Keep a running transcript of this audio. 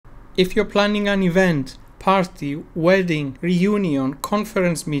If you're planning an event, party, wedding, reunion,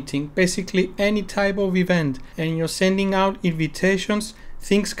 conference meeting, basically any type of event, and you're sending out invitations,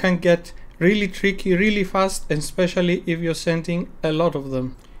 things can get really tricky really fast, especially if you're sending a lot of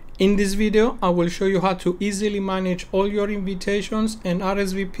them. In this video, I will show you how to easily manage all your invitations and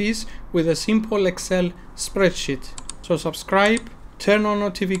RSVPs with a simple Excel spreadsheet. So subscribe, turn on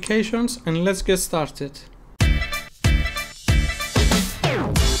notifications, and let's get started.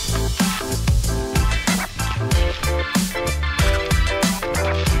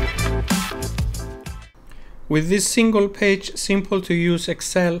 With this single page, simple to use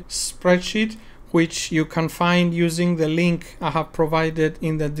Excel spreadsheet, which you can find using the link I have provided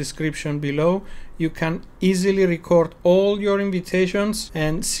in the description below, you can easily record all your invitations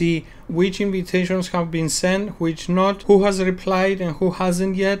and see which invitations have been sent, which not, who has replied and who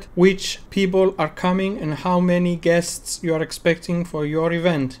hasn't yet, which people are coming, and how many guests you are expecting for your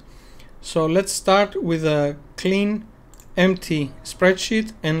event. So let's start with a clean, empty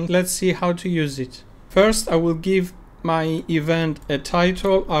spreadsheet and let's see how to use it. First, I will give my event a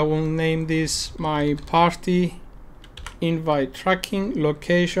title. I will name this my party invite tracking,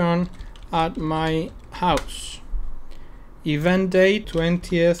 location at my house, event date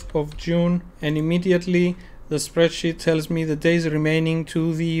 20th of June, and immediately the spreadsheet tells me the days remaining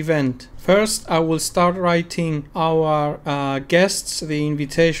to the event. First, I will start writing our guests, the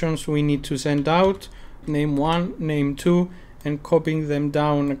invitations we need to send out, name 1, name 2, and copying them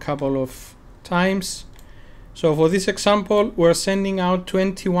down a couple of times. So for this example, we're sending out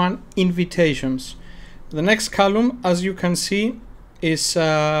 21 invitations. The next column, as you can see, is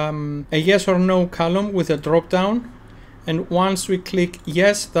a yes or no column with a drop down. And once we click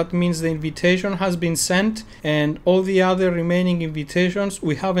yes, that means the invitation has been sent, and all the other remaining invitations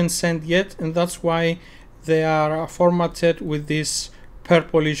we haven't sent yet, and that's why they are formatted with this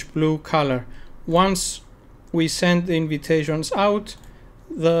purplish blue color. Once we send the invitations out,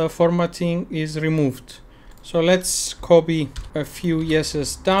 the formatting is removed. So let's copy a few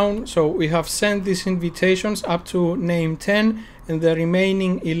yeses down. So we have sent these invitations up to name 10, and the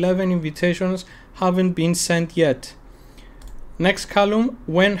remaining 11 invitations haven't been sent yet. Next column,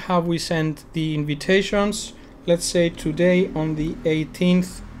 when have we sent the invitations? Let's say today on the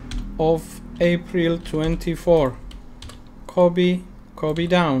 18th of April 24. Copy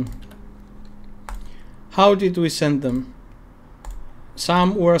down. How did we send them?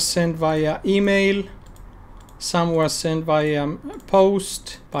 Some were sent via email, some were sent via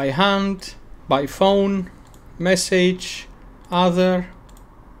post, by hand, by phone, message, other,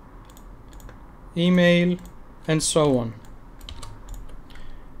 email, and so on.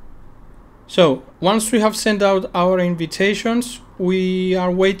 So once we have sent out our invitations, we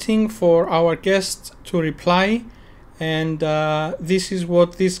are waiting for our guests to reply, and this is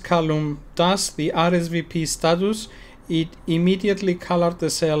what this column does, the RSVP status. It immediately colored the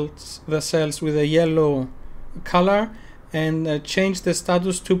cells with a yellow color and change the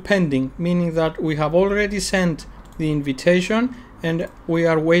status to pending, meaning that we have already sent the invitation and we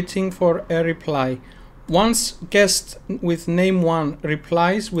are waiting for a reply. Once guest with name 1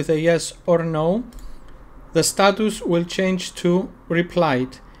 replies with a yes or no, the status will change to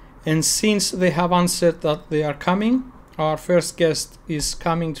replied, and since they have answered that they are coming, our first guest is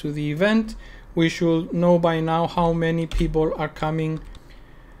coming to the event, we should know by now how many people are coming.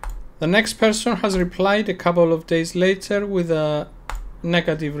 The next person has replied a couple of days later with a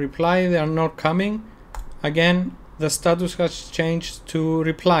negative reply, they are not coming. Again, the status has changed to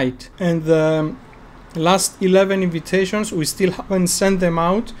replied. And the last 11 invitations, we still haven't sent them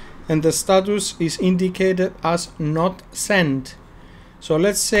out, and the status is indicated as not sent. So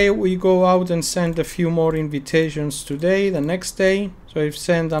let's say we go out and send a few more invitations today, the next day. So we've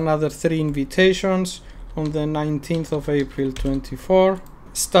sent another 3 invitations on the 19th of April 24.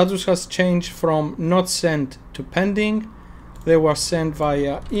 Status has changed from not sent to pending. They were sent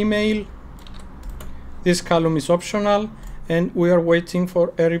via email. This column is optional, and we are waiting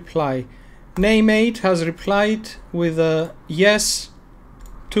for a reply. Name 8 has replied with a yes,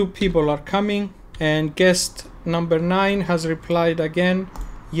 2 people are coming, and guest number 9 has replied again,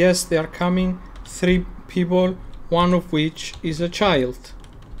 yes, they are coming, 3 people, one of which is a child.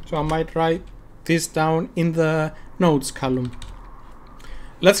 So I might write this down in the notes column.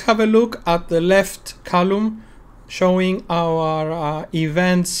 Let's have a look at the left column showing our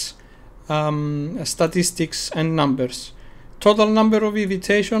events, statistics and numbers. Total number of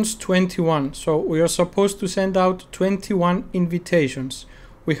invitations 21. So we are supposed to send out 21 invitations.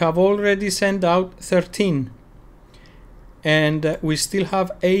 We have already sent out 13. And we still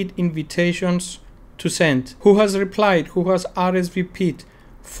have 8 invitations to send. Who has replied? Who has RSVP'd?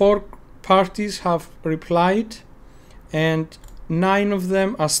 4 parties have replied and 9 of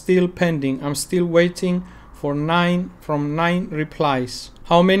them are still pending. I'm still waiting for 9 replies.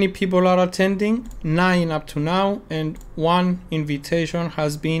 How many people are attending? 9 up to now, and 1 invitation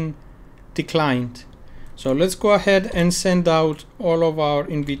has been declined. So let's go ahead and send out all of our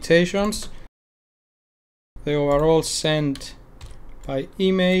invitations. They were all sent by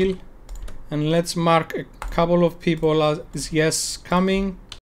email, and let's mark a couple of people as yes coming.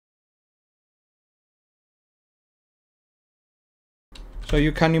 So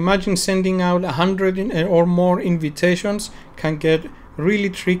you can imagine sending out 100 or more invitations can get really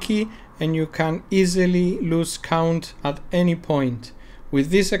tricky, and you can easily lose count at any point. With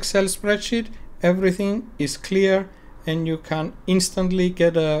this Excel spreadsheet, everything is clear and you can instantly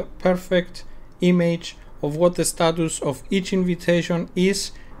get a perfect image of what the status of each invitation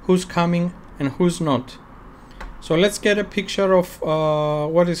is, who's coming and who's not. So let's get a picture of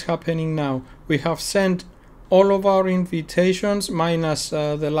what is happening now. We have sent all of our invitations minus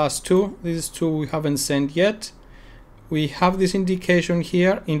the last 2. These 2 we haven't sent yet. We have this indication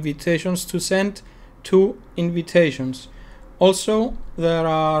here, invitations to send, 2 invitations. Also, there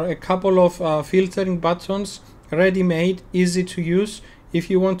are a couple of filtering buttons ready-made, easy to use. If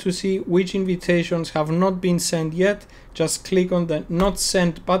you want to see which invitations have not been sent yet, just click on the not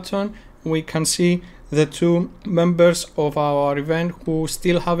sent button. We can see the 2 members of our event who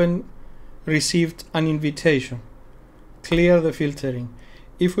still haven't received an invitation. Clear the filtering.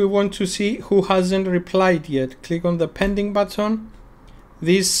 If we want to see who hasn't replied yet, click on the pending button.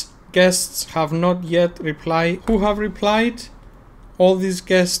 These guests have not yet replied. Who have replied? All these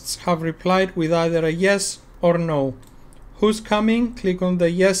guests have replied with either a yes or no. Who's coming? Click on the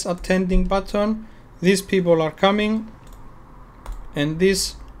yes attending button. These people are coming and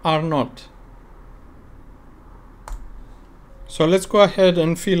these are not. So let's go ahead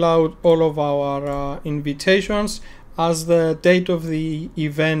and fill out all of our invitations. As the date of the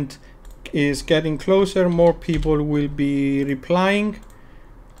event is getting closer, more people will be replying.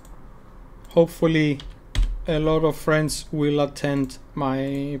 Hopefully a lot of friends will attend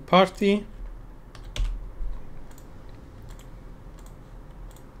my party.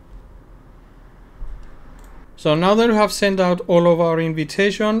 So now that we have sent out all of our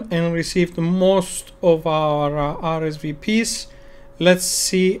invitation and received most of our RSVPs, let's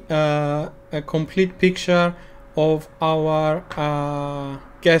see a complete picture of our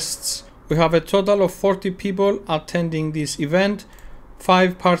guests. We have a total of 40 people attending this event.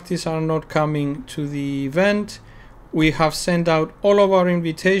 5 parties are not coming to the event. We have sent out all of our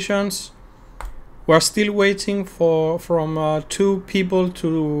invitations. We're still waiting from 2 people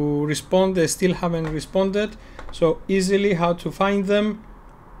to respond. They still haven't responded. So easily how to find them.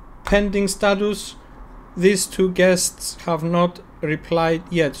 Pending status. These 2 guests have not replied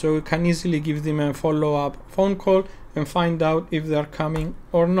yet, so we can easily give them a follow-up phone call and find out if they're coming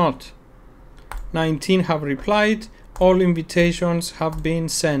or not. 19 have replied. All invitations have been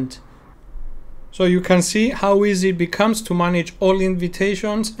sent. So you can see how easy it becomes to manage all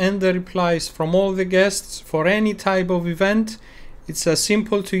invitations and the replies from all the guests for any type of event. It's a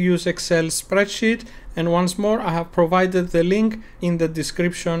simple to use Excel spreadsheet, and once more I have provided the link in the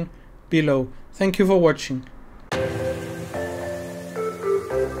description below. Thank you for watching.